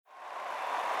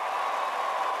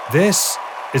This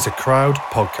is a Crowd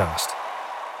podcast.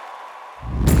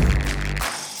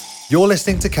 You're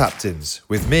listening to Captains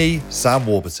with me, Sam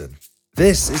Warburton.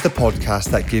 This is the podcast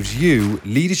that gives you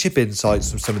leadership insights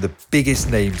from some of the biggest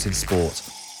names in sport.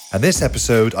 And this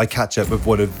episode, I catch up with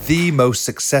one of the most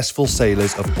successful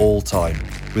sailors of all time,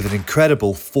 with an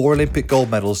incredible 4 Olympic gold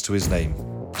medals to his name,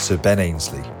 Sir Ben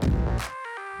Ainslie.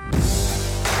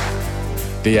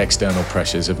 The external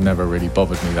pressures have never really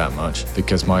bothered me that much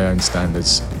because my own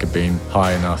standards have been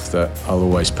high enough that I'll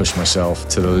always push myself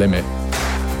to the limit.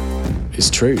 It's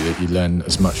true that you learn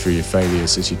as much through your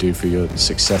failures as you do through your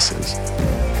successes.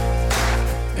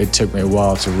 It took me a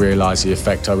while to realise the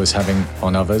effect I was having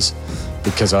on others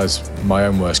because I was my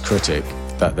own worst critic.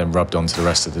 That then rubbed onto the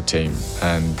rest of the team.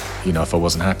 And, if I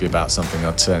wasn't happy about something,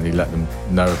 I'd certainly let them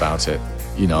know about it.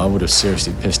 I would have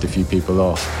seriously pissed a few people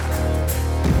off.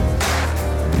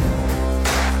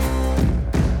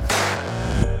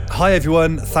 Hi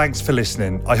everyone, thanks for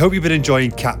listening. I hope you've been enjoying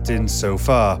Captains so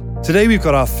far. Today we've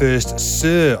got our first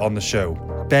Sir on the show,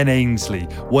 Ben Ainslie,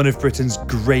 one of Britain's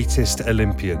greatest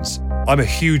Olympians. I'm a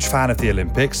huge fan of the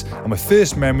Olympics, and my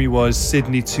first memory was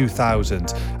Sydney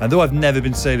 2000. And though I've never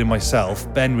been sailing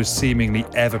myself, Ben was seemingly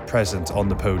ever present on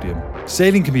the podium.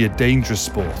 Sailing can be a dangerous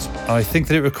sport, and I think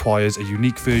that it requires a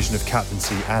unique version of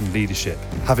captaincy and leadership.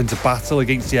 Having to battle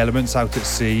against the elements out at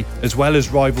sea, as well as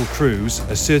rival crews,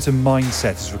 a certain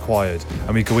mindset is required,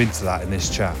 and we go into that in this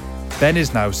chat. Ben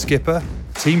is now skipper,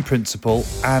 team principal,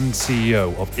 and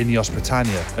CEO of Ineos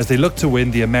Britannia as they look to win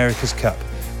the America's Cup.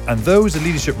 And those are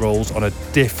leadership roles on a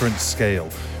different scale,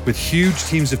 with huge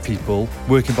teams of people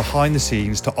working behind the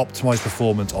scenes to optimise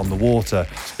performance on the water.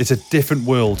 It's a different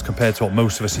world compared to what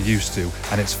most of us are used to,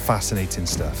 and it's fascinating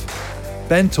stuff.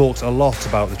 Ben talks a lot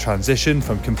about the transition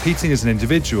from competing as an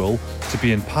individual to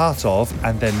being part of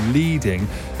and then leading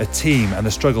a team and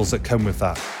the struggles that come with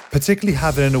that, particularly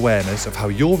having an awareness of how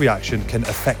your reaction can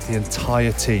affect the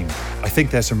entire team. I think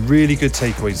there's some really good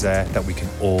takeaways there that we can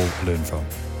all learn from.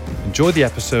 Enjoy the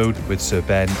episode with Sir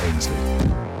Ben Ainslie.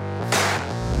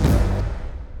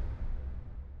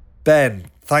 Ben,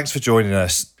 thanks for joining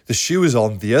us. The shoe is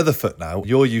on the other foot now.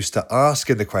 You're used to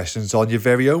asking the questions on your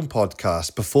very own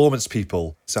podcast, Performance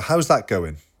People. So how's that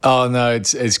going? Oh, no,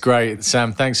 it's great.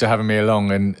 Sam, thanks for having me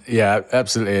along. And yeah,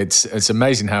 absolutely. It's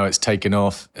amazing how it's taken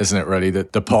off, isn't it, really,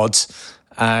 the pods?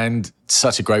 And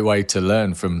such a great way to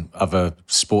learn from other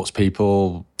sports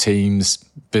people, teams,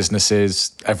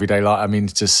 businesses, everyday life. I mean,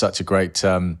 it's just such a great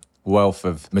wealth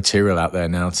of material out there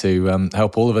now to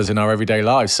help all of us in our everyday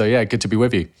lives. So yeah, good to be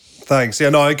with you. Thanks. Yeah,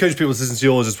 no, I encourage people to listen to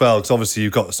yours as well, because obviously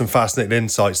you've got some fascinating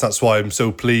insights. That's why I'm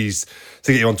so pleased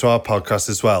to get you onto our podcast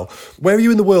as well. Where are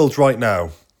you in the world right now?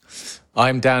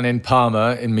 I'm down in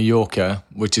Palma in Mallorca,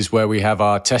 which is where we have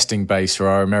our testing base for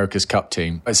our America's Cup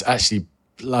team. It's actually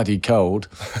bloody cold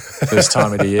this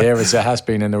time of the year, as it has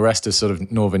been in the rest of sort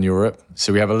of Northern Europe.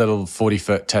 So we have a little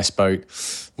 40-foot test boat,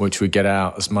 which we get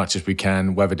out as much as we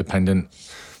can, weather dependent.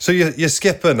 So you're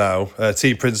skipper now,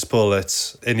 team principal at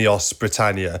Ineos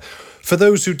Britannia. For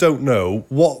those who don't know,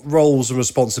 what roles and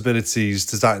responsibilities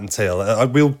does that entail?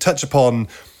 We'll touch upon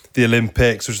the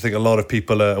Olympics, which I think a lot of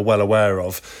people are well aware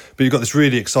of. But you've got this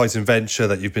really exciting venture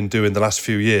that you've been doing the last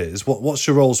few years. What's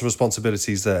your roles and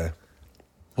responsibilities there?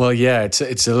 Well, yeah, it's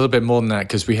a little bit more than that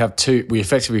because we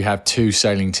effectively have two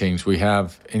sailing teams. We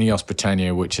have Ineos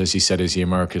Britannia, which, as you said, is the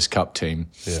America's Cup team.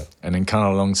 Yeah. And then kind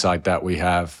of alongside that, we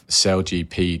have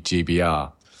SailGP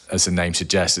GBR. As the name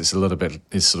suggests, it's sort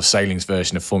of sailing's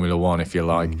version of Formula One, if you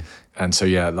like. And so,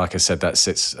 yeah, like I said, that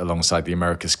sits alongside the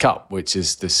America's Cup, which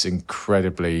is this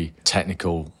incredibly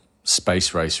technical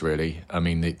space race, really. I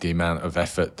mean, the amount of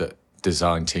effort that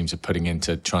design teams are putting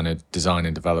into trying to design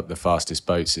and develop the fastest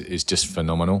boats is just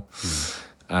phenomenal.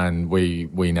 And we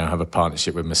now have a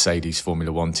partnership with Mercedes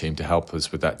Formula One team to help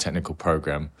us with that technical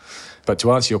program. But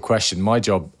to answer your question, my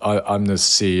job, I'm the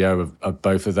CEO of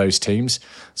both of those teams.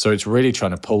 So it's really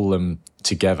trying to pull them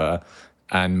together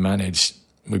and manage.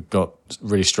 We've got a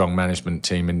really strong management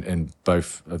team in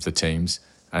both of the teams,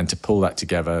 and to pull that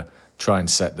together, try and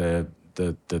set the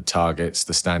targets,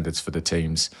 the standards for the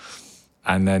teams.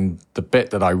 And then the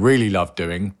bit that I really love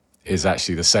doing is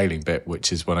actually the sailing bit,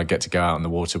 which is when I get to go out on the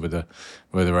water with the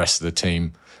rest of the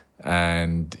team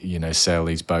and, sail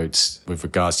these boats. With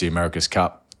regards to the America's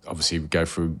Cup, obviously we go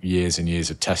through years and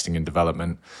years of testing and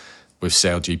development. With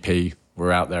SailGP,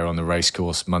 we're out there on the race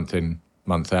course month in,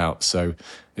 month out. So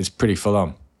it's pretty full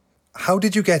on. How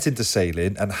did you get into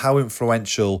sailing, and how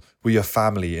influential were your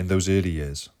family in those early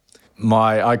years?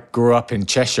 I grew up in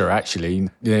Cheshire, actually,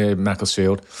 near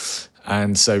Macclesfield.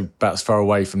 And so about as far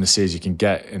away from the sea as you can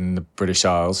get in the British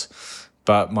Isles.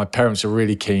 But my parents were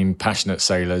really keen, passionate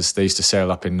sailors. They used to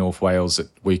sail up in North Wales at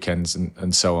weekends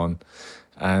and so on.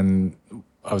 And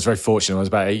I was very fortunate. I was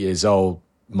about 8 years old.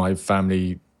 My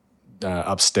family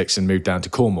up sticks and moved down to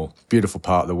Cornwall. Beautiful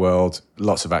part of the world,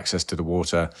 lots of access to the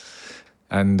water.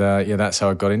 And that's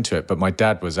how I got into it. But my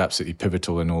dad was absolutely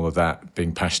pivotal in all of that,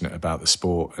 being passionate about the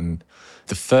sport. And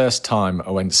the first time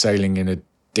I went sailing in a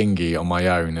dinghy on my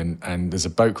own, and there's a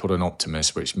boat called an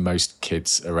Optimus, which most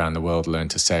kids around the world learn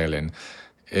to sail in.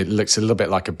 It looks a little bit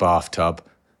like a bathtub.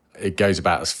 It goes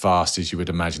about as fast as you would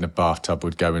imagine a bathtub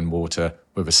would go in water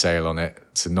with a sail on it.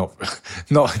 So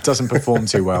it doesn't perform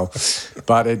too well,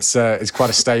 but it's quite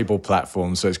a stable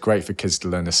platform, so it's great for kids to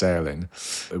learn to sail in.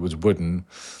 It was wooden.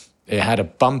 It had a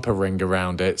bumper ring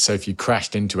around it, so if you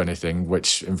crashed into anything,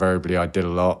 which invariably I did a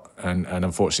lot, and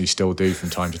unfortunately still do from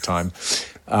time to time,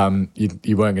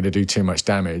 you weren't going to do too much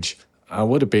damage. I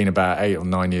would have been about 8 or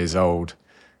 9 years old.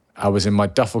 I was in my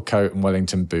duffel coat and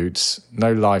Wellington boots,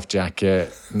 no life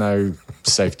jacket, no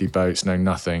safety boats, no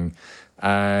nothing.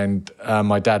 And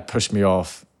my dad pushed me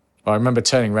off. I remember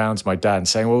turning around to my dad and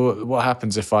saying, well, what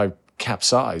happens if I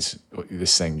capsize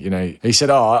this thing? He said,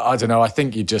 I don't know, I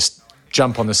think you just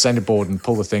jump on the centerboard and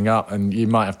pull the thing up, and you're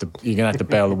going to have to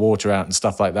bail the water out and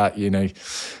stuff like that,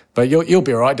 But you'll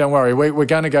be all right, don't worry. We're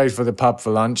going to go for the pub for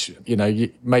lunch.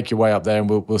 You make your way up there and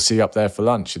we'll see you up there for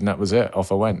lunch. And that was it. Off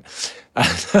I went.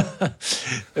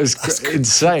 It was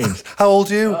insane. How old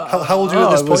are you? How old are you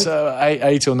at this point? I was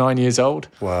 8 or 9 years old.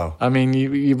 Wow. I mean,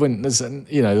 you wouldn't,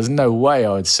 there's no way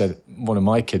I would set one of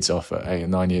my kids off at 8 or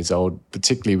 9 years old,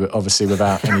 particularly obviously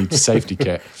without any safety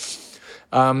kit.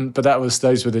 But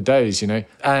those were the days,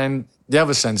 And the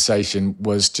other sensation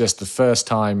was just the first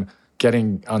time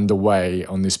getting underway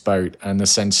on this boat, and the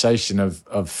sensation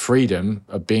of freedom,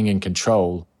 of being in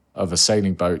control of a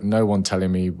sailing boat, no one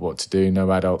telling me what to do,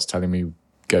 no adults telling me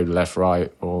go left,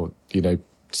 right, or,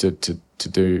 to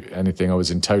do anything. I was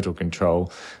in total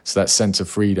control. So that sense of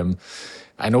freedom.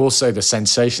 And also the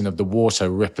sensation of the water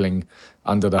rippling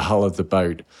under the hull of the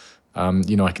boat.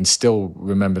 I can still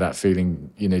remember that feeling,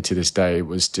 to this day. It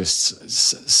was just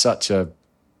such a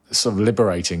sort of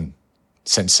liberating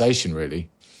sensation, really.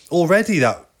 Already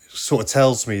that sort of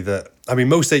tells me that,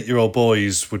 most 8-year-old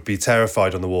boys would be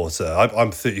terrified on the water.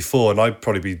 I'm 34 and I'd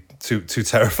probably be too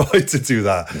terrified to do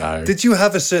that. No. Did you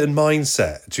have a certain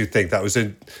mindset, do you think, that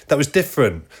was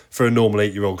different for a normal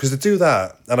 8-year-old? Because to do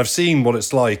that, and I've seen what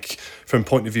it's like from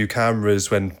point of view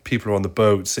cameras when people are on the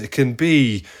boats, it can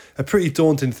be a pretty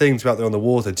daunting thing to be out there on the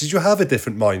water. Did you have a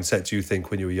different mindset, do you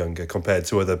think, when you were younger compared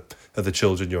to other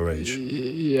children your age?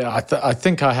 Yeah, I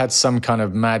think I had some kind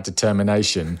of mad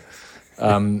determination.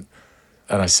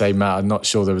 And I say mad, I'm not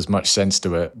sure there was much sense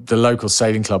to it. The local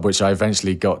sailing club, which I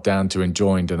eventually got down to and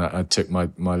joined, and I took my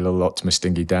little Optimus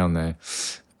dinghy down there,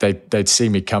 they'd see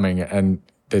me coming and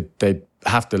they'd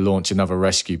have to launch another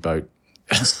rescue boat.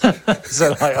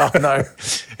 So oh no,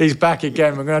 he's back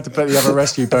again. We're going to have to put the other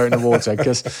rescue boat in the water,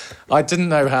 because I didn't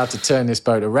know how to turn this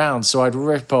boat around. So I'd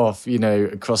rip off,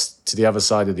 across to the other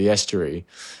side of the estuary.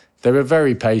 They were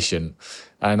very patient,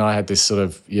 and I had this sort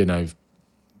of,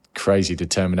 crazy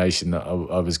determination that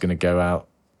I was going to go out.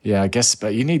 Yeah, I guess,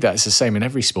 but you need that. It's the same in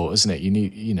every sport, isn't it? You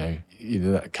need,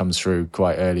 that comes through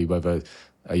quite early, whether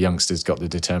a youngster's got the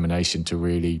determination to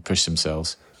really push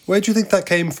themselves. Where do you think that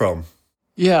came from?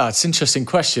 Yeah, it's an interesting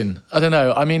question. I don't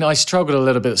know. I struggled a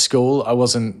little bit at school. I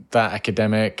wasn't that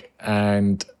academic,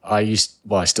 and I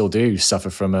still do suffer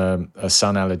from a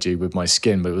sun allergy with my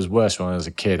skin, but it was worse when I was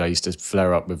a kid. I used to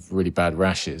flare up with really bad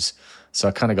rashes. So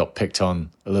I kind of got picked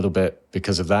on a little bit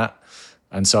because of that.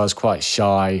 And so I was quite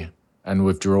shy and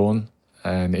withdrawn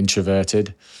and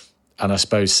introverted. And I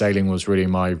suppose sailing was really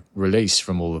my release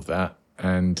from all of that.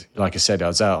 And like I said, I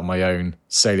was out on my own,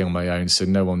 sailing on my own, so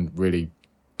no one really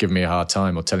giving me a hard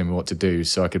time or telling me what to do,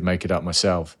 so I could make it up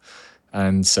myself.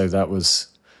 And so that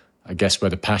was, I guess, where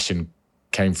the passion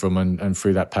came from, and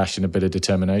through that passion, a bit of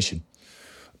determination.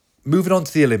 Moving on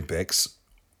to the Olympics,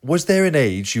 was there an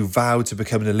age you vowed to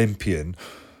become an Olympian,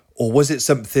 or was it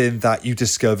something that you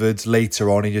discovered later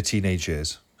on in your teenage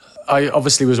years? I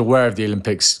obviously was aware of the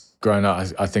Olympics growing up.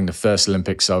 I think the first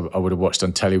Olympics I would have watched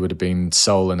on telly would have been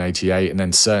Seoul in '88, and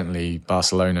then certainly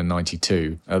Barcelona in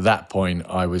 '92. At that point,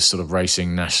 I was sort of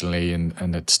racing nationally and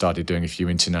had started doing a few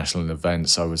international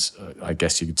events. I was, I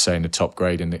guess you could say, in the top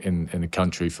grade in the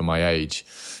country for my age.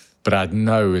 But I had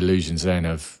no illusions then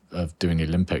of doing the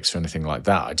Olympics or anything like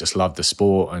that. I just loved the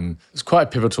sport, and it was quite a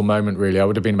pivotal moment, really. I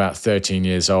would have been about 13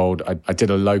 years old. I did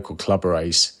a local club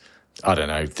race. I don't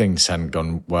know, things hadn't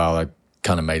gone well. I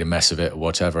kind of made a mess of it or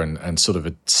whatever, and sort of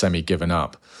had semi-given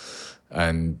up.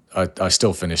 And I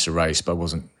still finished the race, but I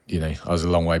wasn't, I was a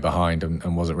long way behind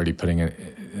and wasn't really putting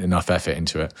enough effort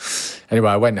into it. Anyway,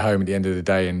 I went home at the end of the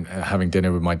day and having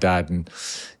dinner with my dad, and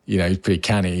he's pretty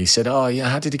canny. He said, "Oh, yeah,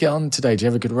 how did you get on today? Did you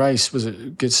have a good race? Was it a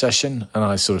good session?" And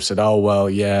I sort of said, "Oh, well,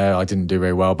 yeah, I didn't do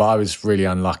very well, but I was really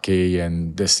unlucky,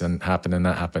 and this and happened and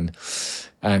that happened."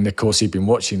 And of course, he'd been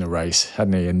watching the race,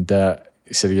 hadn't he? And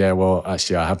he said, "Yeah, well,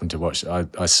 actually, I happened to watch.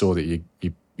 I saw that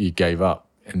you gave up."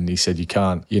 And he said, "You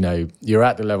can't. You're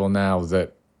at the level now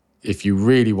that if you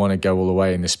really want to go all the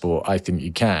way in this sport, I think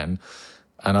you can.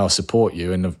 And I'll support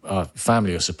you, and our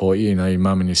family will support you, your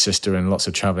mum and your sister, and lots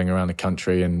of travelling around the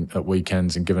country and at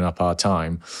weekends and giving up our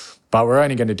time. But we're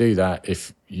only going to do that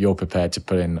if you're prepared to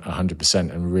put in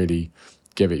 100% and really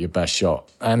give it your best shot."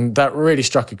 And that really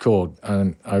struck a chord,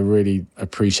 and I really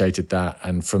appreciated that.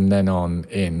 And from then on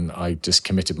in, I just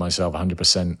committed myself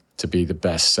 100% to be the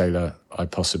best sailor I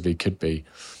possibly could be.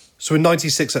 So in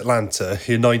 96 Atlanta,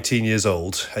 you're 19 years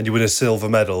old and you win a silver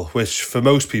medal, which for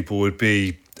most people would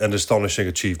be an astonishing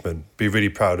achievement, be really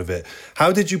proud of it.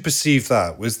 How did you perceive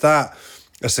that? Was that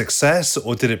a success,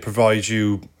 or did it provide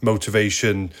you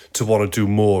motivation to want to do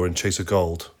more and chase a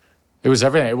gold? It was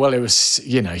everything. Well, it was,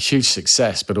 huge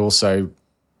success, but also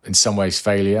in some ways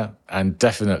failure, and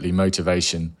definitely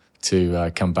motivation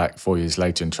to come back 4 years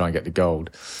later and try and get the gold.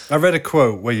 I read a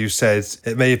quote where you said,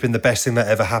 "It may have been the best thing that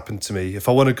ever happened to me. If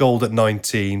I won a gold at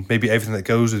 19, maybe everything that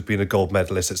goes with being a gold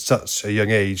medalist at such a young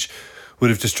age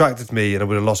would have distracted me and I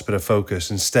would have lost a bit of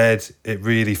focus. Instead, it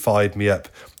really fired me up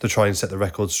to try and set the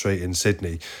record straight in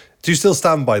Sydney." Do you still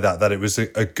stand by that it was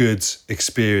a good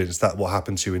experience, that what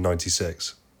happened to you in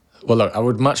 96? Well, look, I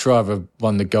would much rather have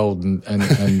won the gold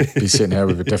and be sitting here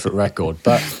with a different record.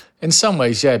 But in some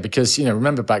ways, yeah, because,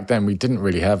 remember back then we didn't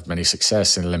really have many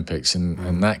success in Olympics,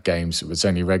 and that games, it was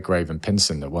only Redgrave and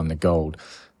Pinson that won the gold.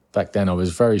 Back then I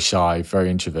was very shy, very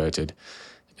introverted.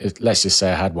 Let's just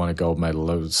say I had won a gold medal.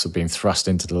 I was being thrust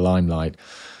into the limelight.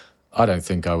 I don't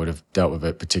think I would have dealt with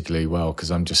it particularly well,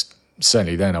 because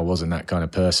certainly then I wasn't that kind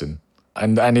of person.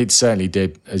 And it certainly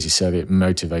did, as you said, it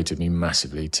motivated me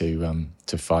massively to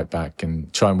fight back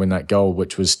and try and win that gold,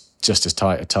 which was just as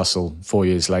tight a tussle 4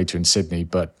 years later in Sydney.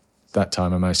 But that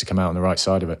time I managed to come out on the right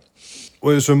side of it.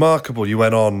 Well, it was remarkable. You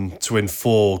went on to win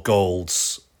 4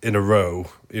 golds in a row,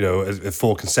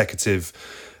 4 consecutive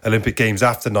Olympic Games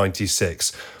after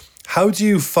 96. How do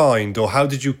you find, or how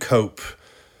did you cope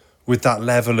with that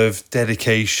level of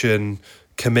dedication,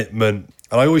 commitment?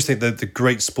 And I always think that the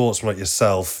great sportsmen like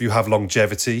yourself, you have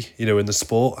longevity, in the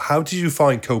sport. How did you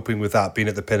find coping with that, being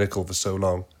at the pinnacle for so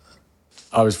long?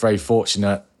 I was very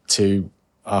fortunate to,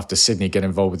 after Sydney, get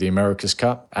involved with the America's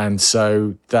Cup. And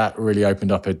so that really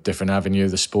opened up a different avenue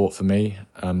of the sport for me.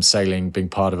 Sailing, being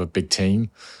part of a big team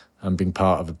and being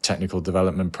part of a technical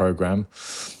development program.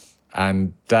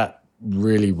 And that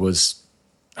really was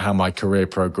how my career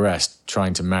progressed,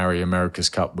 trying to marry America's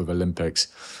Cup with Olympics.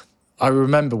 I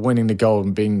remember winning the gold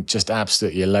and being just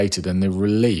absolutely elated, and the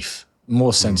relief,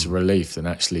 more sense of relief than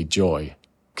actually joy,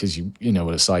 because you know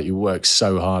what it's like. You work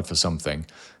so hard for something,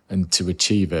 and to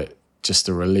achieve it, just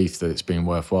the relief that it's been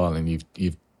worthwhile and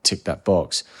you've ticked that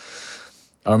box.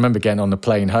 I remember getting on the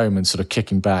plane home and sort of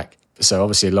kicking back. So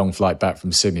obviously a long flight back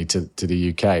from Sydney to the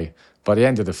UK. By the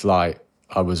end of the flight,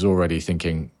 I was already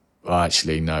thinking, well,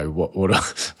 actually, no, what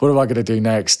am I going to do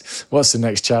next? What's the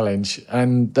next challenge?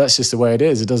 And that's just the way it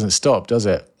is. It doesn't stop, does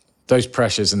it? Those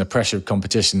pressures and the pressure of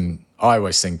competition, I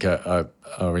always think are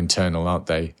internal, aren't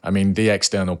they? I mean, the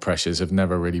external pressures have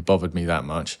never really bothered me that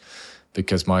much,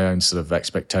 because my own sort of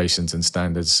expectations and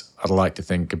standards, I'd like to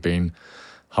think, have been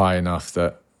high enough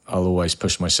that I'll always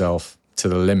push myself to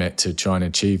the limit to try and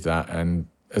achieve that. And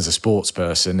as a sports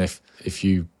person, if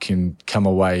you can come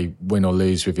away, win or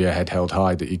lose, with your head held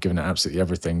high, that you've given it absolutely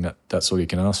everything, that's all you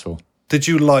can ask for. Did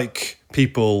you like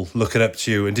people looking up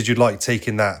to you, and did you like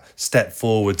taking that step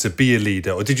forward to be a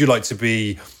leader, or did you like to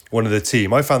be one of the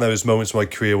team? I found there was moments in my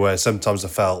career where sometimes I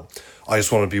felt I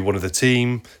just want to be one of the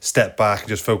team, step back and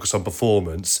just focus on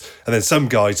performance. And then some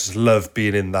guys just love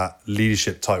being in that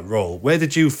leadership type role. Where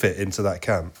did you fit into that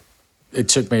camp? It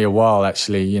took me a while,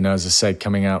 actually, as I said,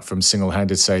 coming out from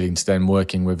single-handed sailing to then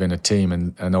working within a team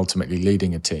and ultimately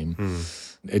leading a team.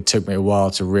 It took me a while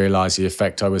to realise the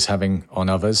effect I was having on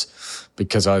others,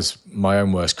 because I was my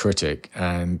own worst critic.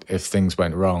 And if things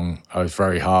went wrong, I was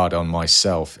very hard on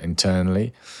myself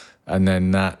internally. And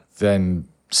then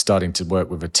starting to work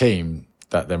with a team,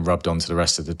 that then rubbed onto the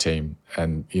rest of the team.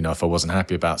 And, if I wasn't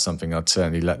happy about something, I'd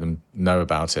certainly let them know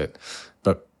about it.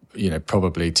 But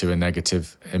probably to a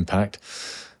negative impact.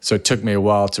 So it took me a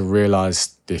while to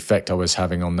realise the effect I was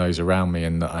having on those around me,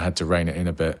 and that I had to rein it in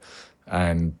a bit.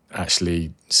 and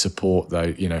actually support,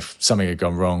 though, you know, if something had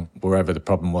gone wrong, wherever the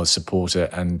problem was, support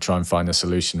it and try and find a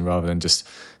solution rather than just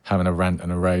having a rant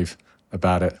and a rave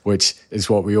about it, which is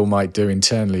what we all might do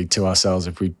internally to ourselves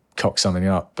if we cock something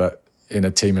up. But in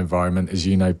a team environment, as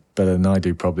you know better than I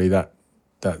do probably,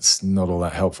 that's not all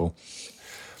that helpful.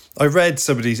 I read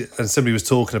somebody was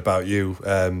talking about you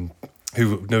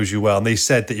who knows you well, and they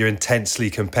said that you're intensely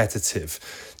competitive.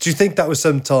 Do you think that was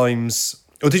sometimes,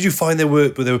 or did you find there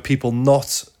were people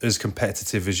not as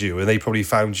competitive as you, and they probably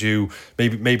found you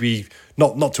maybe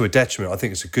not to a detriment? I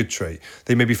think it's a good trait.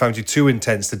 They maybe found you too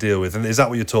intense to deal with, and is that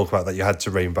what you're talking about, that you had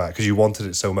to rein back because you wanted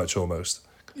it so much almost?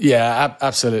 Yeah,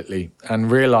 absolutely.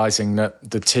 And realising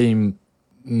that the team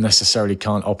necessarily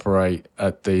can't operate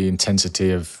at the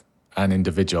intensity of an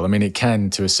individual. I mean, it can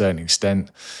to a certain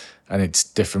extent, and it's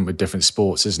different with different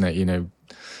sports, isn't it? You know,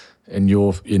 in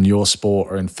your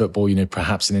sport or in football, you know,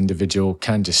 perhaps an individual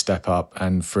can just step up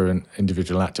and through an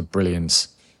individual act of brilliance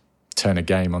turn a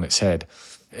game on its head.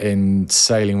 In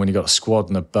sailing, when you've got a squad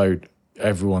on a boat,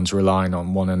 everyone's relying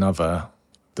on one another.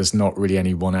 There's not really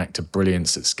any one act of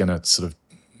brilliance that's going to sort of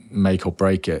make or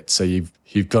break it. So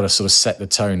you've got to sort of set the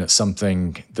tone at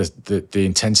something. The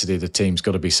intensity of the team's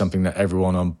got to be something that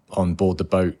everyone on board the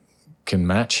boat can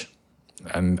match,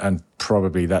 and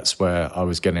probably that's where I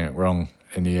was getting it wrong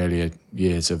in the earlier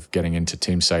years of getting into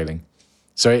team sailing.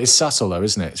 So it's subtle though,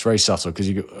 isn't it? It's very subtle because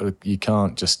you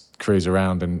can't just cruise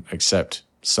around and accept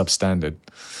substandard.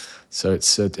 So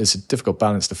it's a difficult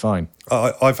balance to find.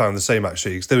 I found the same,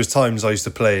 actually. There was times I used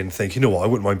to play and think, you know what, I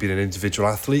wouldn't mind being an individual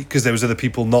athlete, because there was other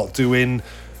people not doing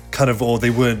or they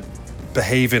weren't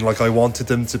behaving like I wanted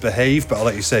them to behave. But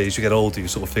like you say, as you get older, you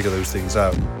sort of figure those things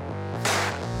out.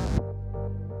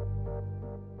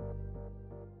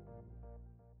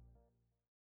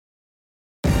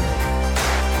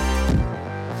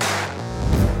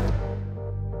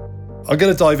 I'm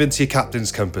going to dive into your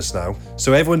captain's compass now.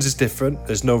 So everyone's is different.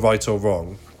 There's no right or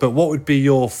wrong. But what would be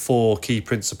your 4 key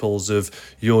principles of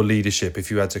your leadership if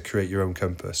you had to create your own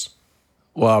compass?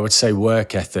 Well, I would say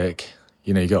work ethic.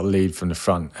 You know, you got to lead from the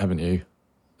front, haven't you?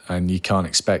 And you can't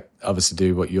expect others to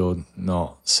do what you're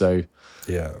not. So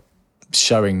yeah,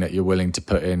 showing that you're willing to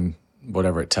put in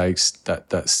whatever it takes,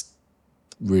 that's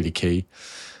really key.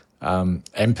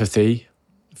 Empathy,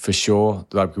 for sure.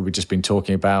 Like we've just been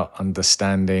talking about,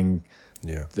 understanding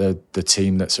the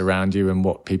team that's around you and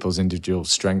what people's individual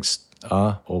strengths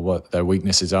are or what their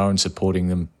weaknesses are, and supporting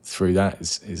them through that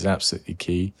is absolutely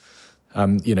key.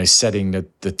 You know, setting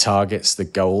the targets, the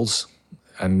goals,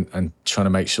 and trying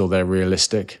to make sure they're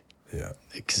realistic. Yeah.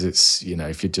 Because it's, you know,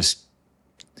 if you're just,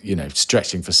 you know,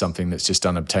 stretching for something that's just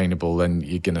unobtainable, then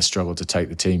you're going to struggle to take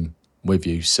the team with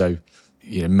you. So,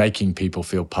 you know, making people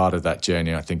feel part of that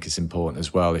journey, I think, is important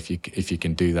as well, if you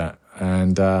can do that.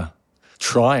 And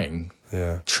trying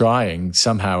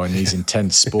somehow in these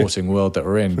intense sporting world that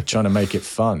we're in, trying to make it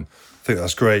fun. I think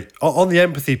that's great. On the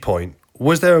empathy point,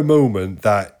 was there a moment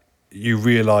that you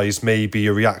realised maybe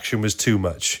your reaction was too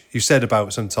much? You said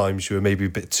about sometimes you were maybe a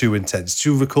bit too intense.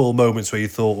 Do you recall moments where you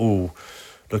thought, oh,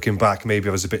 looking back, maybe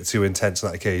I was a bit too intense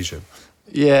on that occasion?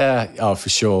 Yeah, for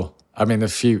sure. I mean,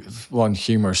 one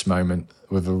humorous moment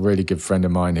with a really good friend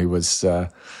of mine who was our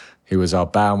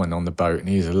bowman on the boat, and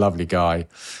he's a lovely guy.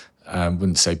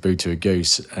 Wouldn't say boo to a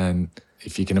goose. And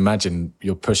if you can imagine,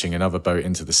 you're pushing another boat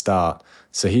into the start,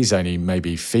 so he's only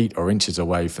maybe feet or inches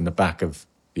away from the back of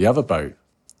the other boat.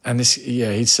 And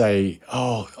he'd say, say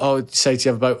to the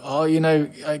other boat, oh, you know,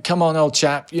 come on, old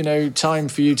chap, you know, time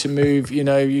for you to move. You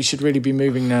know, you should really be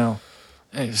moving now.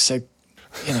 And it was so,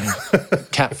 you know,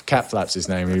 Cat Flap's his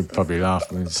name. He'd probably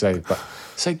laugh and say, but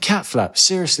say, Cat Flap,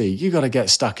 seriously, you got to get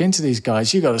stuck into these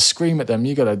guys. You got to scream at them.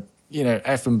 You got to, you know,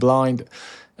 F them blind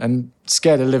and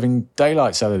scare the living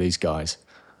daylights out of these guys.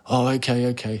 Oh,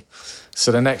 okay.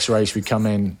 So the next race, we come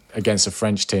in against a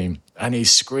French team, and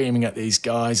he's screaming at these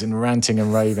guys and ranting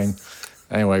and raving.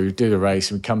 Anyway, we do the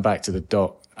race, and we come back to the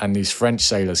dock, and these French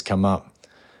sailors come up,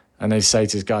 and they say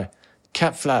to this guy,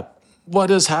 Cat Flap, what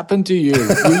has happened to you?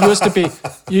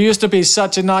 You used to be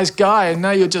such a nice guy, and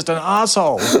now you're just an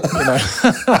asshole. You know.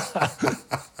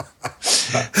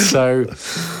 So,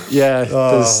 yeah,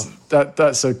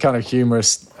 that's a kind of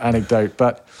humorous anecdote.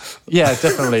 But yeah,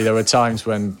 definitely there were times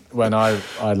when I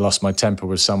lost my temper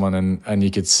with someone, and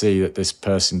you could see that this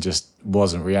person just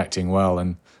wasn't reacting well,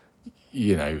 and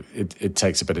you know, it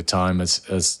takes a bit of time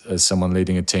as someone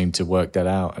leading a team to work that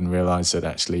out and realise that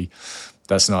actually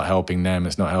that's not helping them,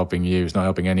 it's not helping you, it's not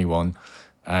helping anyone.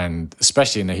 And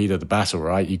especially in the heat of the battle,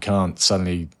 right? You can't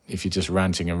suddenly, if you're just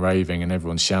ranting and raving and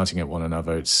everyone's shouting at one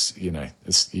another, it's, you know,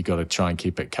 you got to try and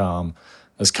keep it calm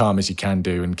as you can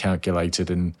do, and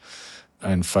calculated, and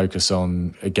and focus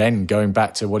on, again, going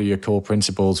back to what are your core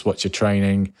principles, what's your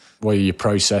training, what are your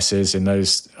processes in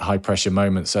those high pressure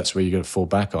moments. That's where you got to fall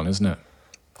back on, isn't it?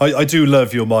 I do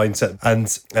love your mindset. And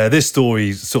this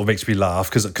story sort of makes me laugh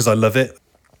because I love it.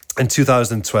 In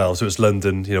 2012, so it was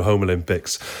London, Home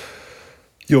Olympics,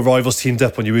 your rivals teamed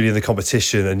up on you early in the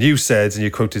competition, and you said, and you're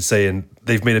quoted saying,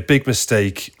 they've made a big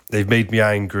mistake, they've made me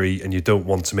angry, and you don't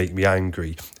want to make me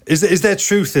angry. Is there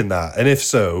truth in that? And if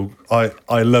so, I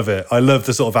love it. I love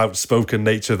the sort of outspoken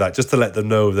nature of that, just to let them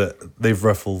know that they've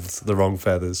ruffled the wrong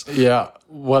feathers. Yeah,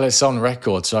 well, it's on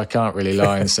record, so I can't really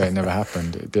lie and say it never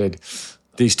happened. It did.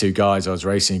 These two guys I was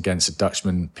racing against, a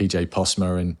Dutchman, PJ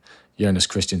Posma, and Jonas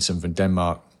Christensen from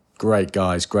Denmark, great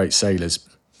guys, great sailors.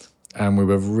 And we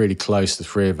were really close, the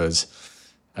three of us.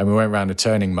 And we went around a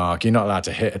turning mark. You're not allowed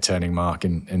to hit a turning mark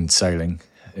in sailing,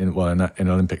 in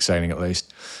Olympic sailing at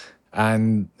least.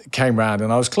 And came round,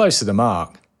 and I was close to the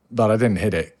mark, but I didn't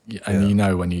hit it.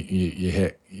 And when you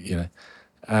hit,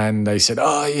 And they said,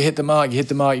 oh, you hit the mark,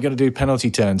 you got to do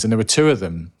penalty turns. And there were two of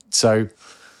them. So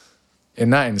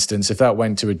in that instance, if that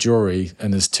went to a jury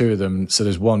and there's two of them, so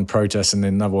there's one protest and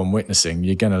then another one witnessing,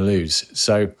 you're going to lose.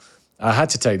 So I had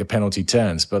to take the penalty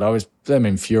turns, but I was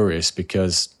furious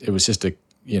because it was just a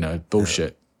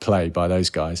bullshit play by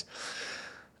those guys,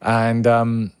 and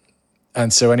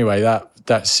so anyway,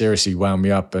 that seriously wound me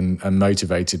up and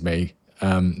motivated me.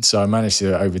 So I managed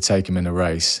to overtake him in a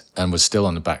race and was still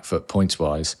on the back foot points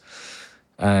wise.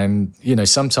 And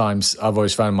sometimes I've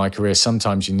always found in my career,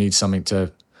 sometimes you need something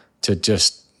to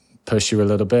just push you a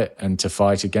little bit and to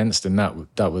fight against, and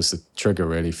that was the trigger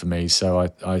really for me. So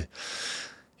I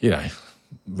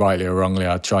rightly or wrongly,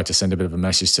 I tried to send a bit of a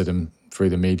message to them through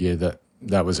the media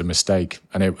that was a mistake,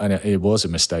 and it was a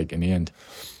mistake in the end.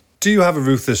 Do you have a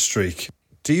ruthless streak?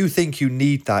 Do you think you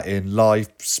need that in life,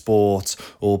 sport,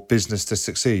 or business to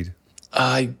succeed?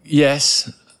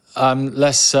 Yes. Not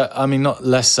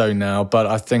less so now, but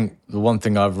I think the one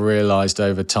thing I've realised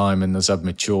over time and as I've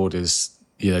matured is,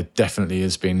 definitely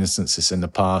has been instances in the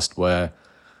past where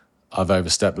I've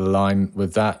overstepped the line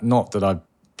with that. Not that I've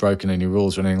broken any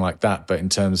rules or anything like that, but in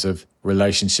terms of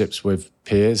relationships with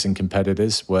peers and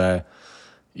competitors where,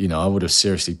 I would have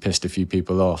seriously pissed a few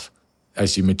people off.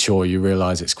 As you mature, you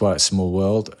realise it's quite a small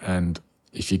world, and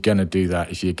if you're going to do that,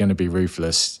 if you're going to be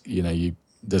ruthless,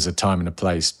 there's a time and a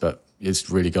place, but it's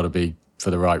really got to be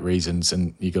for the right reasons,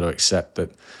 and you've got to accept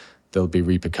that there'll be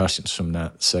repercussions from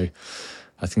that. So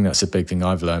I think that's a big thing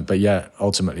I've learned. But yeah,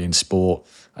 ultimately in sport,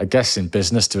 I guess in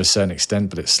business to a certain extent,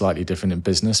 but it's slightly different in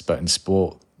business. But in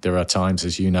sport, there are times,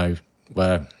 as you know,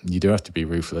 where you do have to be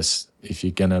ruthless if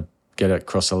you're going to get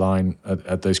across the line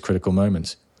at those critical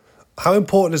moments. How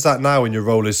important is that now in your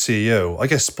role as CEO? I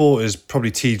guess sport has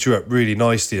probably teed you up really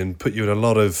nicely and put you in a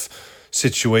lot of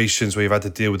situations where you've had to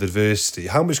deal with adversity.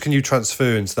 How much can you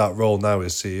transfer into that role now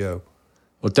as CEO?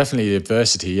 Well, definitely the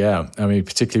adversity, yeah. I mean,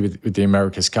 particularly with the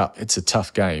America's Cup, it's a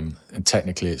tough game, and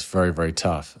technically it's very, very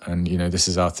tough. And, this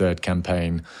is our third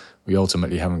campaign. We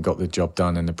ultimately haven't got the job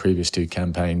done in the previous two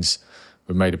campaigns.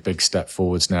 We've made a big step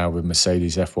forwards now with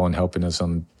Mercedes F1 helping us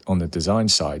on the design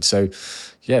side. So,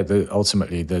 yeah,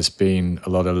 ultimately there's been a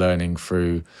lot of learning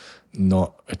through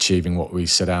not achieving what we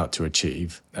set out to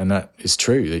achieve. And that is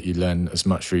true, that you learn as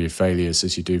much through your failures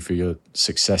as you do through your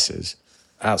successes.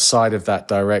 Outside of that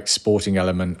direct sporting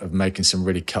element of making some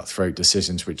really cutthroat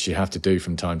decisions, which you have to do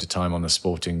from time to time on a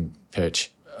sporting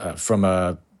pitch, from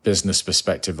a business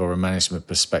perspective or a management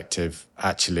perspective,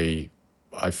 actually,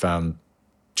 I found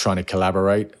trying to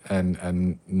collaborate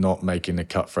and not making a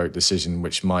cutthroat decision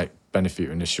which might benefit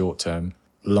you in the short term.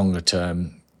 Longer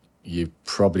term, you're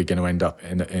probably going to end up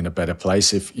in a better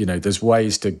place. If there's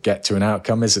ways to get to an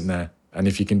outcome, isn't there? And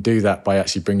if you can do that by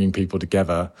actually bringing people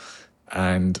together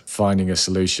and finding a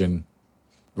solution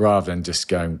rather than just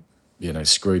going,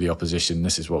 screw the opposition,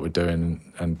 this is what we're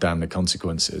doing, and damn the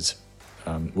consequences,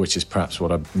 which is perhaps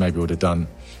what I maybe would have done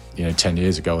 10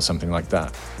 years ago or something like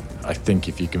that. I think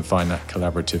if you can find that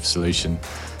collaborative solution,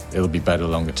 it'll be better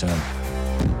longer term.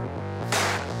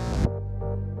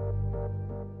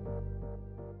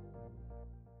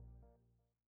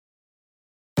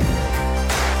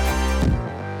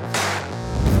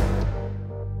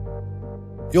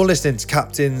 You're listening to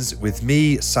Captains with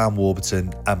me, Sam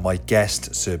Warburton, and my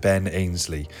guest, Sir Ben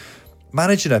Ainslie.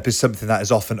 Managing up is something that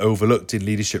is often overlooked in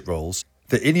leadership roles.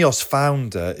 The Ineos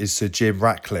founder is Sir Jim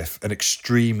Ratcliffe, an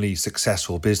extremely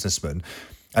successful businessman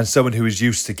and someone who is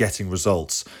used to getting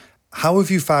results. How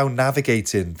have you found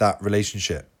navigating that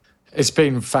relationship? It's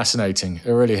been fascinating.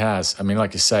 It really has. I mean,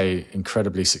 like you say,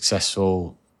 incredibly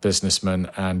successful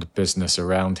businessman and business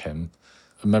around him.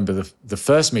 I remember the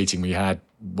first meeting we had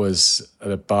was at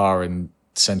a bar in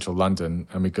central London,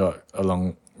 and we got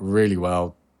along really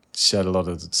well, shared a lot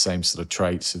of the same sort of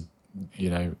traits of,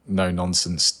 no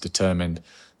nonsense, determined.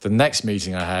 The next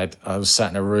meeting I had, I was sat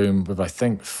in a room with, I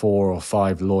think, 4 or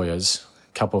 5 lawyers,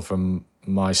 a couple from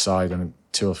my side and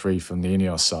 2 or 3 from the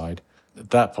Ineos side.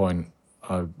 At that point,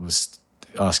 I was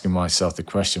asking myself the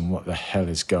question, what the hell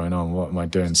is going on? What am I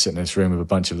doing sitting in this room with a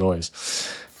bunch of lawyers?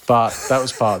 But that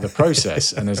was part of the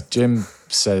process. And as Jim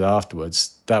said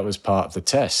afterwards, that was part of the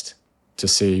test to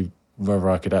see whether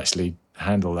I could actually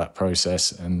handle that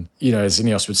process. And, as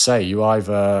Ineos would say, you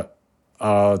either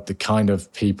are the kind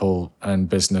of people and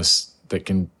business that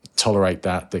can tolerate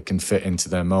that can fit into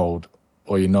their mold,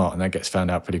 or you're not, and that gets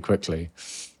found out pretty quickly.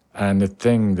 And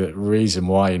the reason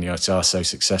why Ineos are so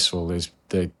successful is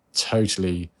they're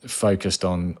totally focused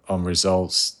on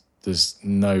results. There's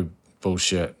no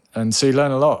bullshit. And so you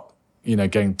learn a lot,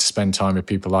 getting to spend time with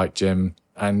people like Jim.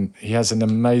 And he has an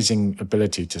amazing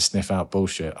ability to sniff out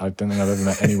bullshit. I don't think I've ever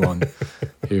met anyone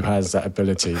who has that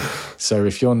ability. So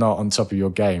if you're not on top of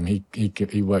your game,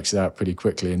 he works it out pretty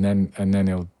quickly, and then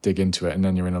he'll dig into it, and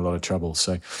then you're in a lot of trouble.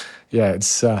 So, yeah,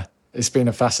 it's been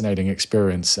a fascinating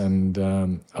experience, and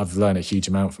I've learned a huge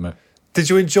amount from it. Did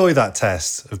you enjoy that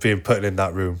test of being put in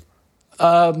that room?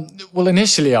 Well,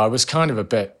 initially I was kind of a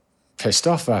bit pissed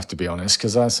off, I have to be honest,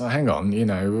 because I was like, hang on, we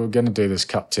were going to do this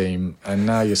cup team, and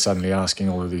now you're suddenly asking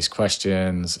all of these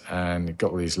questions, and you've got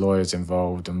all these lawyers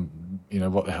involved, and,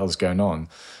 what the hell's going on?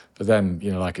 But then,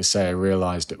 like I say, I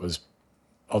realised it was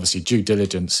obviously due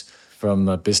diligence from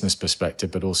a business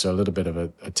perspective, but also a little bit of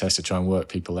a test to try and work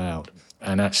people out.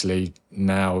 And actually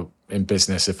now in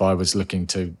business, if I was looking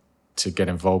to get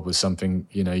involved with something,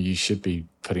 you should be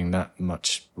putting that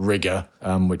much rigor,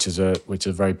 which is a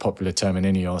very popular term in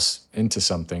Ineos, into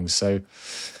something. So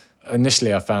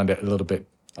initially I found it I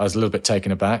was a little bit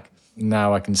taken aback.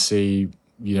 Now I can see,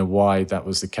 why that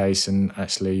was the case, and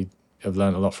actually have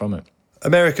learned a lot from it.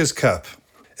 America's Cup.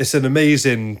 It's an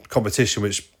amazing competition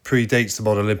which predates the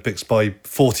modern Olympics by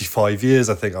 45 years,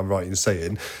 I think I'm right in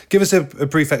saying. Give us a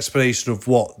brief explanation of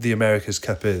what the America's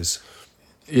Cup is.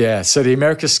 Yeah, so the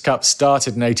America's Cup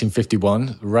started in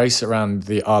 1851, race around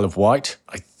the Isle of Wight.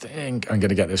 I think I'm going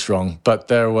to get this wrong, but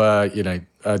there were,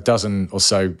 a dozen or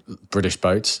so British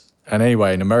boats. And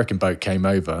anyway, an American boat came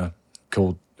over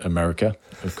called America,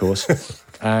 of course.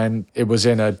 And it was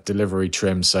in a delivery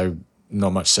trim, so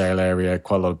not much sail area,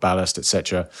 quite a lot of ballast,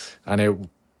 etc. And it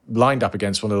lined up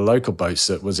against one of the local boats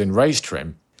that was in race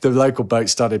trim. The local boat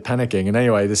started panicking. And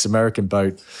anyway, this American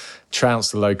boat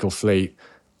trounced the local fleet,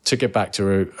 took it back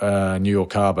to New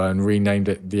York Harbor and renamed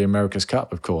it the America's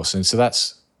Cup, of course. And so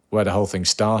that's where the whole thing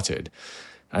started.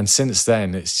 And since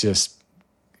then, it's just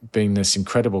been this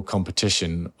incredible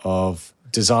competition of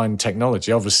design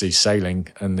technology. Obviously, sailing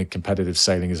and the competitive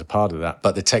sailing is a part of that,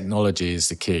 but the technology is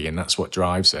the key, and that's what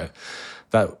drives it.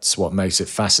 That's what makes it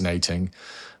fascinating.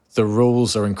 The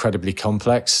rules are incredibly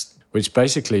complex, which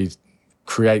basically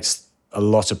creates a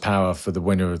lot of power for the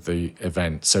winner of the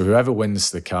event. So whoever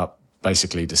wins the cup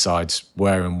basically decides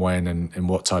where and when and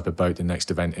what type of boat the next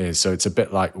event is. So it's a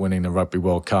bit like winning the Rugby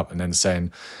World Cup and then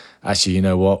saying, actually, you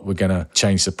know what, we're going to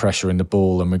change the pressure in the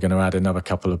ball and we're going to add another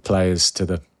couple of players to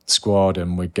the squad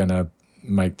and we're going to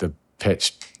make the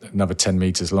pitch another 10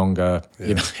 metres longer.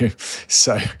 Yeah.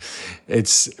 So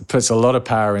it puts a lot of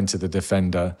power into the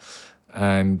defender,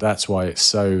 and that's why it's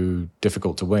so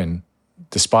difficult to win.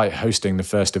 Despite hosting the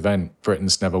first event,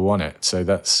 Britain's never won it. So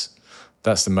that's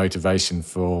the motivation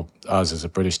for us as a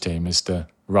British team, is to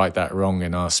right that wrong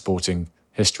in our sporting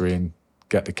history and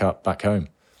get the cup back home.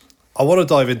 I want to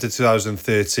dive into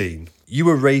 2013. You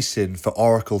were racing for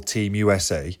Oracle Team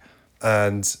USA,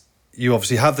 and you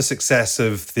obviously have the success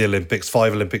of the Olympics,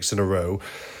 5 Olympics in a row.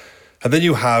 And then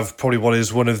you have probably what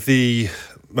is one of the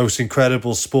most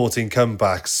incredible sporting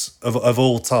comebacks of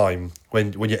all time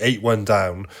when you're 8-1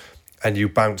 down and you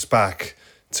bounce back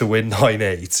to win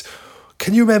 9-8.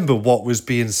 Can you remember what was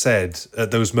being said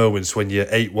at those moments when you're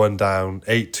 8-1 down,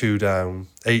 8-2 down,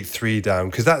 8-3 down?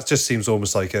 Because that just seems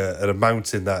almost like a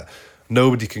mountain that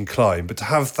nobody can climb. But to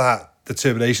have that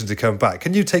determination to come back,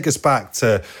 can you take us back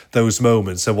to those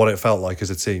moments and what it felt like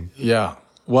as a team? Yeah,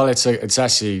 well, it's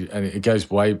actually, and it goes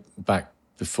way back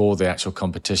before the actual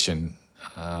competition.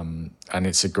 And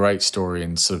it's a great story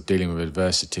in sort of dealing with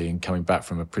adversity and coming back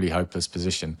from a pretty hopeless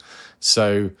position.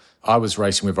 So I was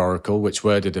racing with Oracle, which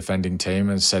were the defending team,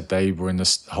 and said they were in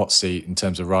the hot seat in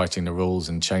terms of writing the rules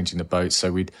and changing the boats.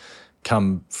 So we'd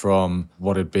come from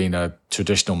what had been a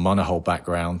traditional monohull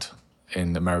background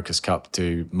in America's Cup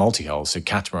to multi-hull, so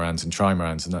catamarans and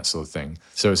trimarans and that sort of thing.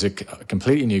 So it was a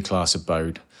completely new class of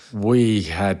boat. We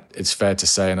had, it's fair to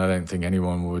say, and I don't think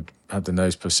anyone would have the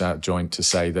nose pushed out joint to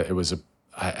say that it was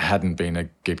hadn't been a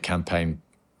good campaign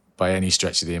by any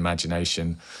stretch of the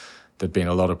imagination. There'd been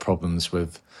a lot of problems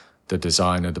with the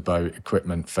design of the boat,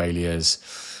 equipment failures.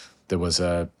 There was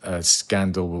a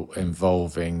scandal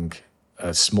involving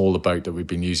a smaller boat that we'd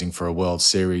been using for a World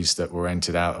Series that were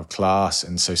entered out of class.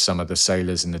 And so some of the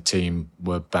sailors in the team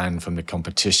were banned from the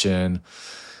competition.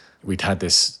 We'd had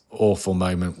this awful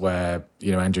moment where,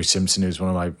 Andrew Simpson, who's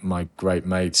one of my great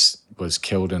mates, was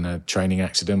killed in a training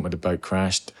accident where the boat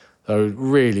crashed. So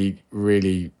really,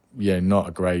 really, not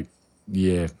a great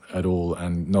year at all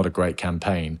and not a great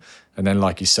campaign. And then,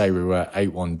 like you say, we were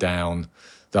 8-1 down.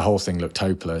 The whole thing looked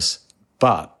hopeless.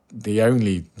 But the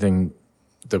only thing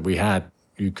that we had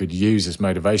you could use as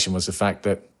motivation was the fact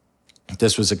that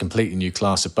this was a completely new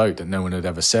class of boat that no one had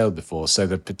ever sailed before. So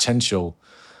the potential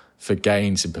for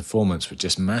gains in performance were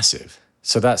just massive.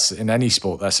 So that's, in any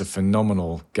sport, that's a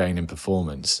phenomenal gain in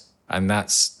performance. And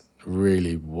that's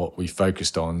really what we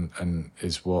focused on and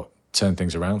is what turned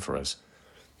things around for us.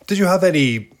 Did you have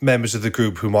any members of the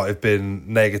group who might have been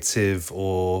negative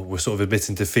or were sort of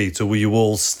admitting defeat, or were you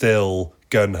all still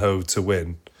gung-ho to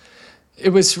win? It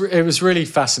was really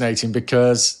fascinating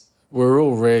because we're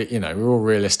all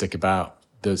realistic about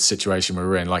the situation we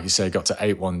were in. Like you say, got to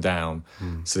 8-1 down.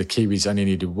 So the Kiwis only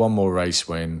needed one more race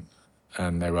win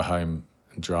and they were home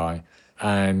and dry.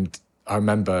 And I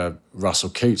remember Russell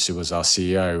Coutts, who was our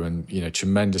CEO and,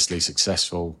 tremendously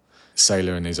successful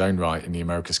sailor in his own right in the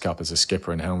America's Cup as a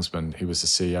skipper and helmsman, who was the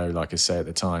CEO, like I say, at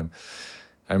the time.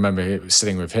 I remember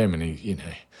sitting with him and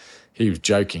he was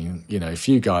joking, if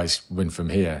you guys win from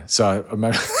here. So I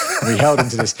remember we held him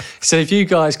to this. He said, if you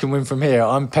guys can win from here,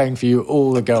 I'm paying for you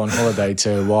all to go on holiday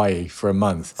to Hawaii for a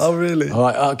month. Oh, really? I'm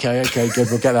like, okay, good.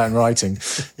 We'll get that in writing.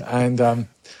 And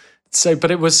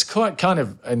but it was quite kind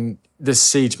of this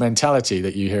siege mentality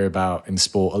that you hear about in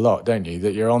sport a lot, don't you?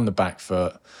 That you're on the back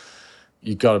foot.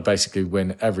 You've got to basically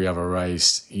win every other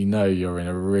race. You're in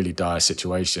a really dire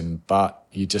situation, but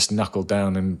you just knuckle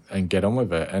down and get on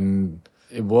with it. And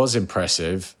it was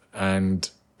impressive. And,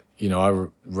 I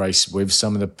race with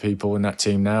some of the people in that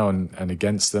team now and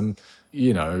against them.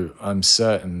 I'm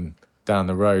certain down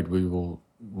the road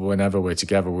whenever we're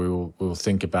together, we'll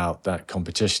think about that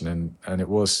competition. And it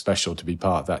was special to be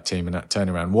part of that team and that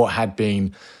turnaround. What had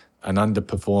been an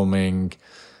underperforming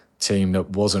team that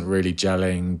wasn't really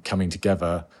gelling, coming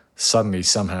together, suddenly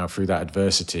somehow through that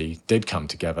adversity did come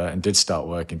together and did start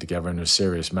working together in a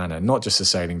serious manner. Not just the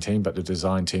sailing team, but the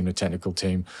design team, the technical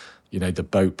team, the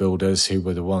boat builders who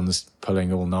were the ones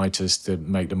pulling all-nighters to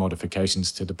make the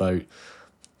modifications to the boat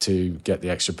to get the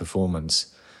extra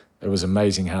performance. It was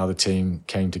amazing how the team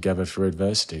came together through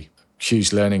adversity.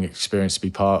 Huge learning experience to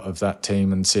be part of that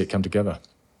team and see it come together.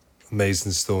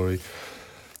 Amazing story.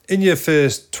 In your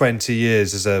first 20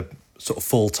 years as a sort of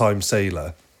full-time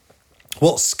sailor,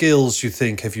 what skills do you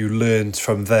think have you learned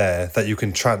from there that you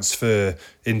can transfer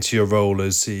into your role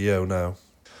as CEO now?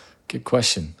 Good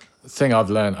question. The thing I've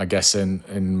learned, I guess,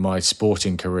 in my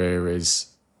sporting career is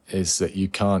that you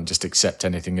can't just accept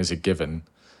anything as a given.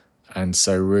 And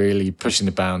so really pushing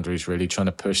the boundaries, really trying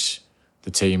to push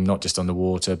the team, not just on the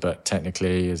water, but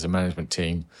technically as a management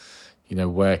team,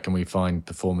 where can we find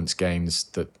performance gains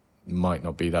that might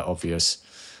not be that obvious,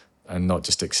 and not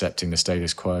just accepting the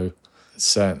status quo.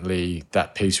 Certainly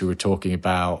that piece we were talking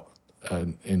about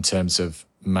in terms of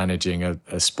managing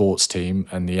a sports team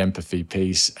and the empathy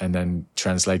piece and then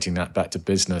translating that back to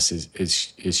business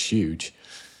is huge.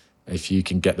 If you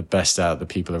can get the best out of the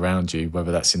people around you,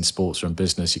 whether that's in sports or in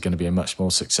business, you're going to be a much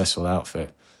more successful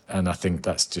outfit. And I think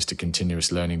that's just a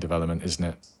continuous learning development, isn't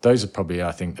it? Those are probably,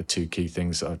 I think, the two key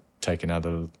things that I've taken out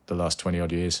of the last 20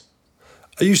 odd years.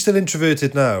 Are you still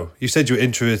introverted now? You said you were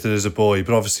introverted as a boy,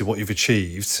 but obviously what you've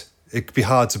achieved, it could be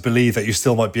hard to believe that you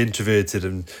still might be introverted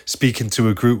and speaking to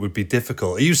a group would be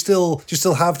difficult. Do you still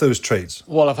have those traits?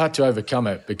 Well, I've had to overcome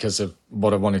it because of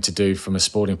what I wanted to do from a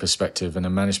sporting perspective and a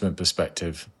management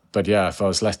perspective. But yeah, if I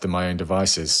was left to my own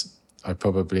devices, I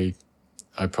probably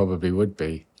would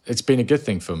be. It's been a good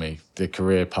thing for me, the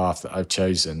career path that I've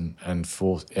chosen, and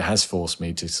it has forced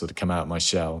me to sort of come out of my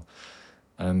shell.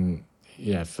 And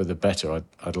yeah, for the better,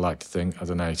 I'd like to think. I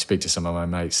don't know, speak to some of my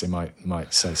mates, they might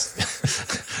say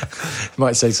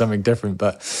might say something different.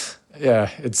 But yeah,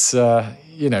 it's,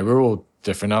 we're all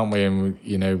different, aren't we?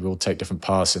 And, we'll take different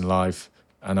paths in life.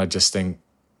 And I just think,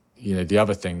 the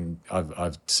other thing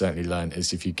I've certainly learned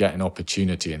is if you get an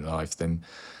opportunity in life, then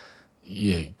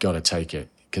you got to take it,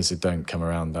 because it don't come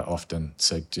around that often.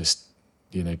 So just,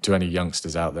 to any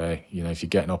youngsters out there, if you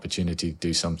get an opportunity to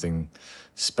do something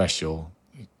special,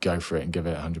 go for it and give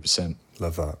it 100%.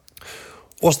 Love that.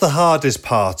 What's the hardest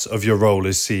part of your role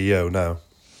as CEO now?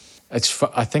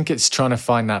 I think it's trying to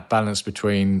find that balance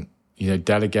between,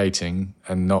 delegating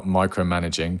and not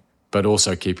micromanaging, but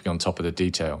also keeping on top of the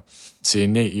detail. So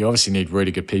you obviously need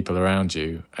really good people around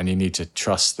you, and you need to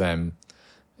trust them,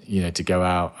 to go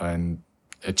out and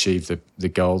achieve the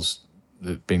goals that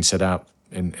have been set out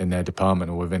in their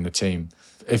department or within the team.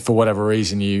 If for whatever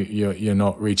reason you're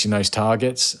not reaching those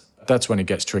targets, that's when it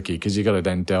gets tricky, because you've got to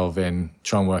then delve in,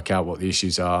 try and work out what the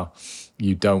issues are.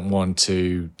 You don't want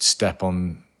to step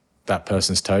on that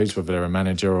person's toes, whether they're a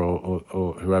manager or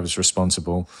whoever's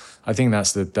responsible. I think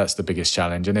that's the biggest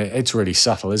challenge, and it's really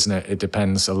subtle, isn't it? It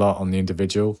depends a lot on the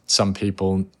individual. Some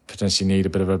people potentially need a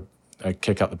bit of a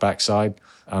kick up the backside.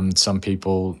 Some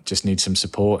people just need some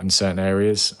support in certain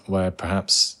areas where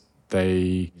perhaps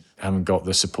they haven't got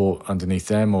the support underneath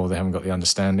them, or they haven't got the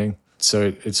understanding.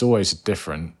 So it's always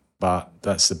different, but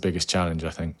that's the biggest challenge, I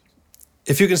think.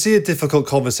 If you can see a difficult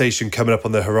conversation coming up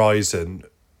on the horizon,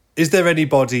 is there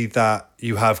anybody that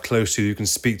you have close to you can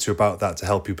speak to about that to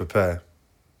help you prepare?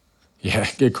 Yeah,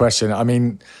 good question. I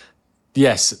mean,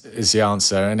 yes is the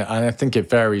answer. And I think it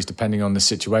varies depending on the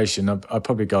situation. I've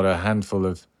probably got a handful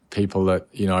of people that,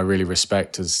 I really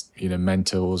respect as,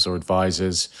 mentors or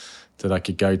advisors that I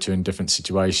could go to in different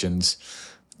situations.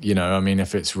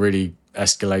 If it's really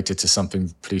escalated to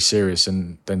something pretty serious,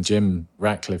 and then Jim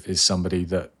Ratcliffe is somebody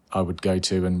that I would go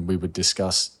to and we would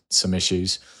discuss some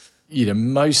issues.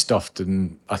 Most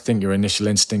often, I think your initial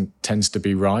instinct tends to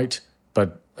be right,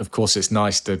 but of course, it's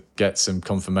nice to get some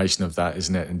confirmation of that,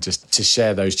 isn't it? And just to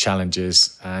share those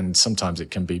challenges. And sometimes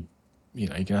it can be, you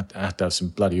can have to have some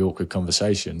bloody awkward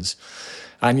conversations.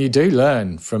 And you do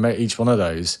learn from each one of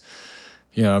those.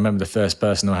 I remember the first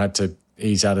person I had to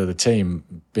ease out of the team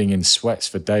being in sweats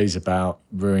for days about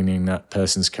ruining that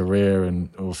person's career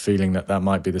or feeling that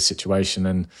might be the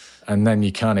situation. And then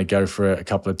you kind of go for it a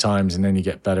couple of times, and then you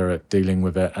get better at dealing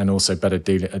with it, and also better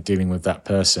at dealing with that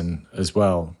person as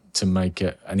well, to make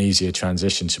it an easier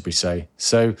transition, should we say.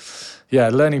 So, yeah,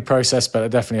 learning process, but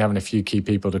definitely having a few key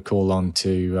people to call on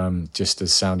to just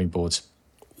as sounding boards.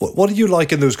 What are you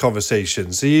like in those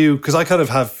conversations? Are you, because I kind of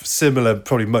have similar,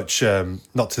 probably much,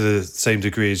 not to the same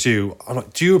degree as you.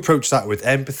 Do you approach that with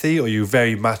empathy, or are you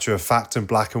very matter of fact and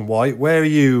black and white? Where do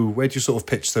you sort of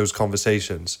pitch those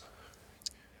conversations?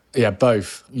 Yeah,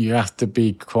 both. You have to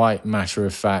be quite matter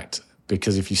of fact,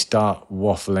 because if you start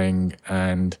waffling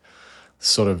and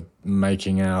sort of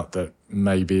making out that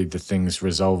maybe the thing's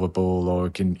resolvable, or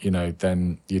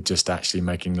then you're just actually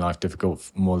making life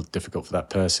more difficult for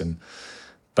that person.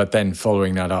 But then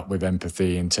following that up with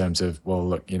empathy in terms of, well,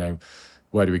 look,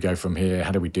 where do we go from here?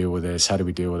 How do we deal with this? How do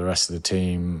we deal with the rest of the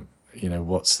team?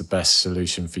 What's the best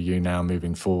solution for you now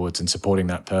moving forwards, and supporting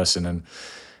that person. And,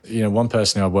 one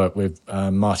person who I worked with,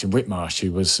 Martin Whitmarsh,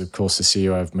 who was, of course, the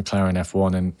CEO of McLaren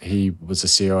F1, and he was the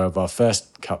CEO of our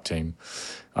first Cup team.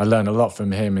 I learned a lot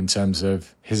from him in terms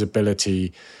of his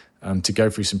ability to go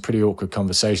through some pretty awkward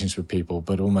conversations with people,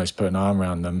 but almost put an arm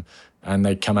around them, and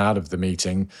they come out of the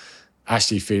meeting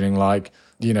actually feeling like,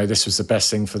 this was the best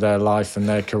thing for their life and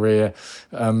their career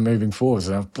moving forward.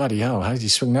 So, bloody hell, how did you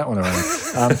swing that one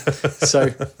around? So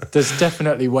there's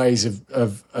definitely ways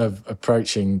of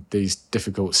approaching these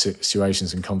difficult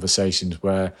situations and conversations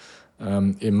where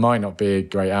it might not be a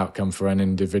great outcome for an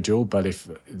individual, but if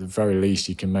at the very least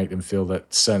you can make them feel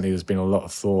that certainly there's been a lot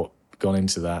of thought gone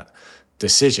into that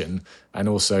decision, and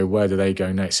also where do they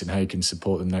go next and how you can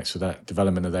support them next with that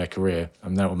development of their career,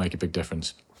 and that will make a big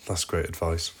difference. That's great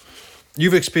advice.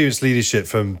 You've experienced leadership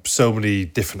from so many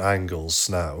different angles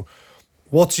now.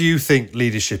 What do you think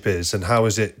leadership is, and how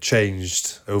has it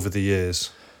changed over the years?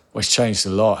 Well, it's changed a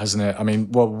lot, hasn't it? I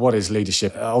mean, what is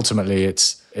leadership? Ultimately,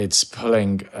 it's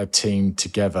pulling a team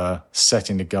together,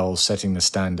 setting the goals, setting the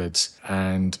standards,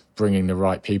 and bringing the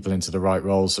right people into the right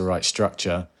roles, the right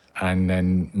structure, and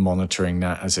then monitoring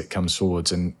that as it comes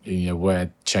forwards. And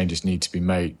where changes need to be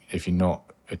made if you're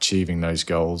not achieving those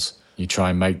goals, you try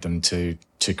and make them to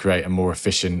create a more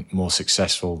efficient, more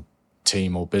successful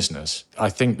team or business. I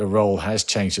think the role has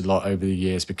changed a lot over the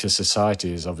years, because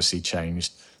society has obviously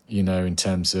changed, in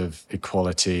terms of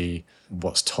equality,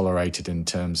 what's tolerated in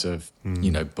terms of,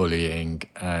 bullying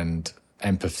and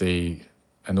empathy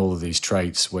and all of these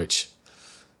traits, which,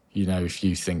 if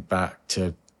you think back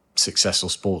to successful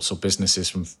sports or businesses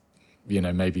from,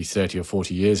 maybe 30 or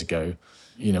 40 years ago,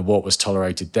 what was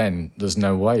tolerated then, there's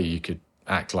no way you could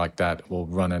act like that or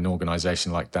run an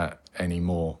organisation like that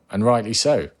anymore. And rightly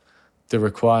so. The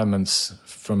requirements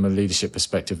from a leadership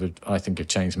perspective, I think, have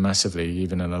changed massively,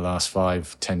 even in the last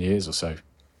 5-10 years or so.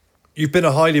 You've been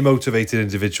a highly motivated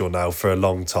individual now for a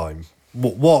long time.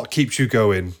 What keeps you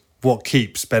going? What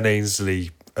keeps Ben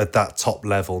Ainslie at that top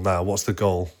level now? What's the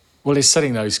goal? Well, it's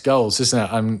setting those goals, isn't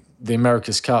it? The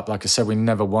America's Cup, like I said, we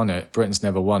never won it. Britain's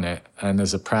never won it. And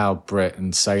as a proud Brit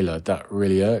and sailor, that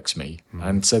really irks me.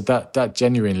 And so that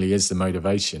genuinely is the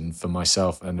motivation for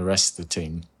myself and the rest of the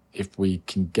team. If we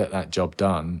can get that job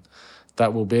done,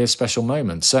 that will be a special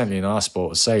moment, certainly in our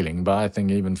sport of sailing, but I think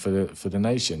even for the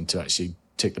nation to actually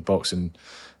tick the box. And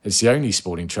it's the only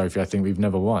sporting trophy I think we've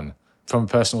never won. From a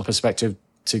personal perspective,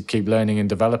 to keep learning and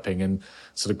developing and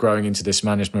sort of growing into this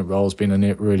management role has been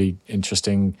a really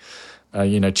interesting,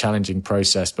 challenging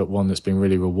process, but one that's been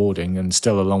really rewarding and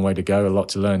still a long way to go, a lot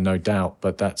to learn, no doubt.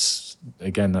 But that's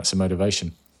a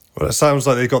motivation. Well, it sounds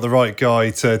like they've got the right guy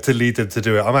to lead them to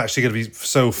do it. I'm actually going to be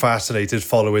so fascinated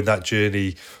following that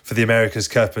journey for the America's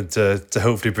Cup and to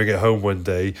hopefully bring it home one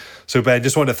day. So Ben,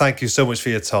 just want to thank you so much for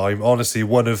your time. Honestly,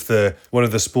 one of the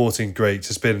sporting greats.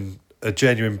 It's been a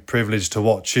genuine privilege to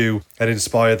watch you and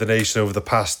inspire the nation over the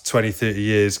past 20, 30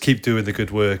 years. Keep doing the good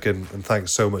work and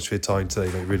thanks so much for your time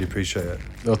today, mate. Really appreciate it.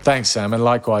 Well, thanks, Sam. And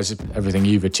likewise, everything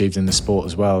you've achieved in the sport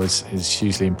as well is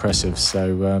hugely impressive.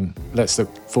 So let's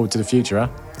look forward to the future, huh?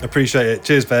 Appreciate it.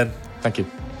 Cheers, Ben. Thank you.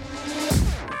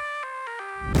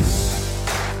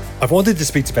 I've wanted to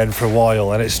speak to Ben for a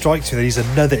while, and it strikes me that he's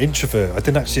another introvert. I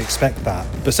didn't actually expect that.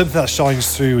 But something that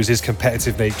shines through is his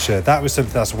competitive nature. That was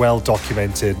something that's well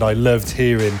documented, and I loved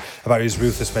hearing about his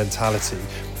ruthless mentality.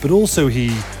 But also he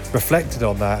reflected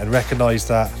on that and recognised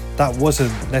that that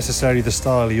wasn't necessarily the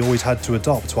style he always had to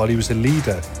adopt while he was a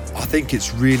leader. I think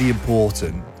it's really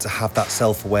important to have that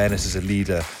self-awareness as a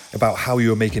leader about how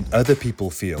you're making other people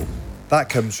feel. That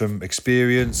comes from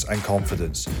experience and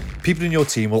confidence. People in your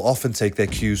team will often take their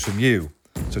cues from you.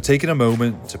 So taking a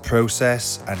moment to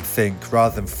process and think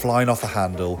rather than flying off the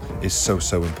handle is so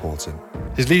important.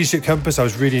 His leadership compass I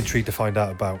was really intrigued to find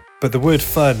out about. But the word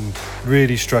fun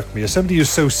really struck me. As somebody who's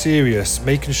so serious,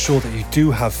 making sure that you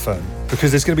do have fun.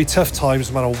 Because there's going to be tough times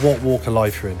no matter what walk of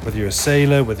life you're in. Whether you're a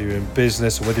sailor, whether you're in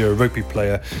business, or whether you're a rugby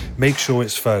player, make sure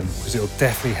it's fun because it'll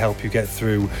definitely help you get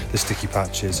through the sticky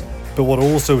patches. But what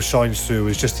also shines through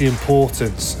is just the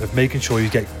importance of making sure you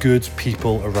get good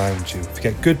people around you. If you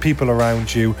get good people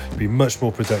around you, you'll be much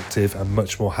more productive and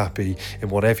much more happy in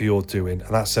whatever you're doing.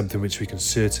 And that's something which we can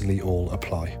certainly all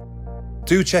apply.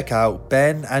 Do check out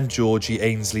Ben and Georgie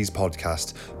Ainslie's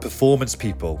podcast, Performance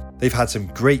People. They've had some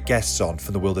great guests on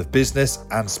from the world of business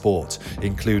and sport,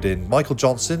 including Michael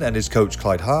Johnson and his coach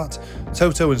Clyde Hart,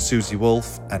 Toto and Susie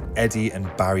Wolf, and Eddie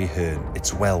and Barry Hearn.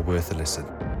 It's well worth a listen.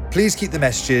 Please keep the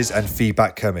messages and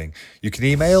feedback coming. You can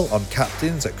email on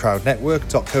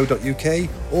captains@crowdnetwork.co.uk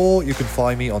or you can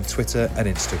find me on Twitter and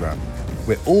Instagram.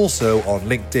 We're also on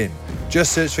LinkedIn.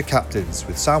 Just search for Captains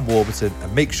with Sam Warburton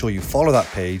and make sure you follow that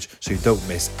page so you don't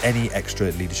miss any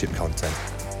extra leadership content.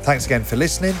 Thanks again for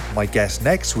listening. My guest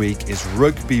next week is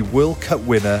Rugby World Cup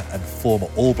winner and former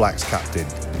All Blacks captain,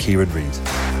 Kieran Reid.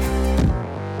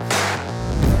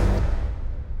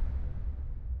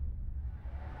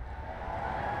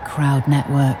 Crowd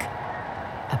Network,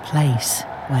 a place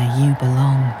where you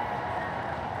belong.